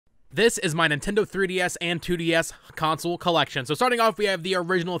This is my Nintendo 3DS and 2DS console collection. So starting off, we have the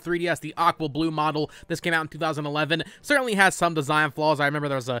original 3DS, the aqua blue model. This came out in 2011. Certainly has some design flaws. I remember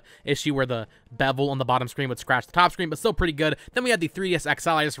there was a issue where the bevel on the bottom screen would scratch the top screen, but still pretty good. Then we had the 3DS XL.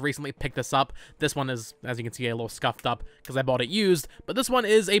 I just recently picked this up. This one is, as you can see, a little scuffed up because I bought it used, but this one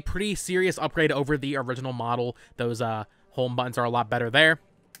is a pretty serious upgrade over the original model. Those home buttons are a lot better there.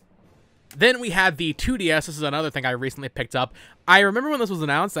 Then we had the 2DS. This is another thing I recently picked up. I remember when this was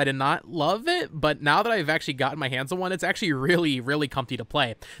announced, I did not love it, but now that I've actually gotten my hands on one, it's actually really, really comfy to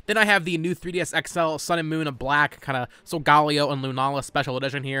play. Then I have the new 3DS XL Sun and Moon Black, kind of Solgaleo and Lunala Special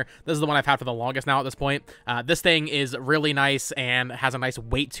Edition here. This is the one I've had for the longest now at this point. This thing is really nice and has a nice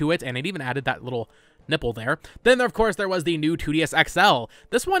weight to it, and it even added that little nipple there. Then, of course, there was the new 2DS XL.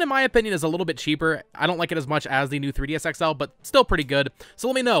 This one, in my opinion, is a little bit cheaper. I don't like it as much as the new 3DS XL, but still pretty good. So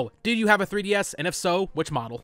let me know, did you have a 3DS? And if so, which model?